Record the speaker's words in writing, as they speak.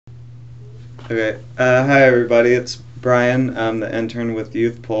Okay. Hi everybody. It's Brian. I'm the intern with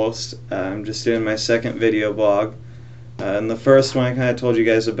Youth Pulse. I'm just doing my second video blog. In the first one, I kind of told you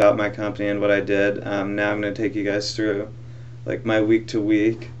guys about my company and what I did. Now I'm going to take you guys through like my week to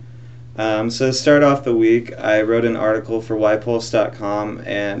week. So to start off the week, I wrote an article for ypulse.com,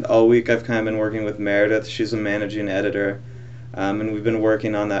 and all week I've kind of been working with Meredith. She's a managing editor, and we've been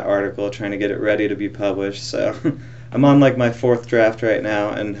working on that article, trying to get it ready to be published. So I'm on like my fourth draft right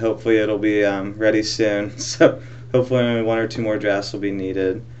now, and hopefully it'll be ready soon. So hopefully only one or two more drafts will be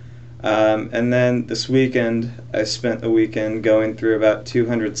needed. And then this weekend, I spent the weekend going through about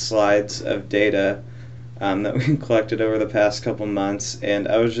 200 slides of data that we collected over the past couple months, and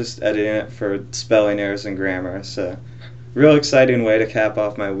I was just editing it for spelling errors and grammar. So real exciting way to cap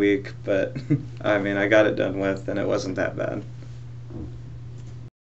off my week, but I mean, I got it done with, and it wasn't that bad.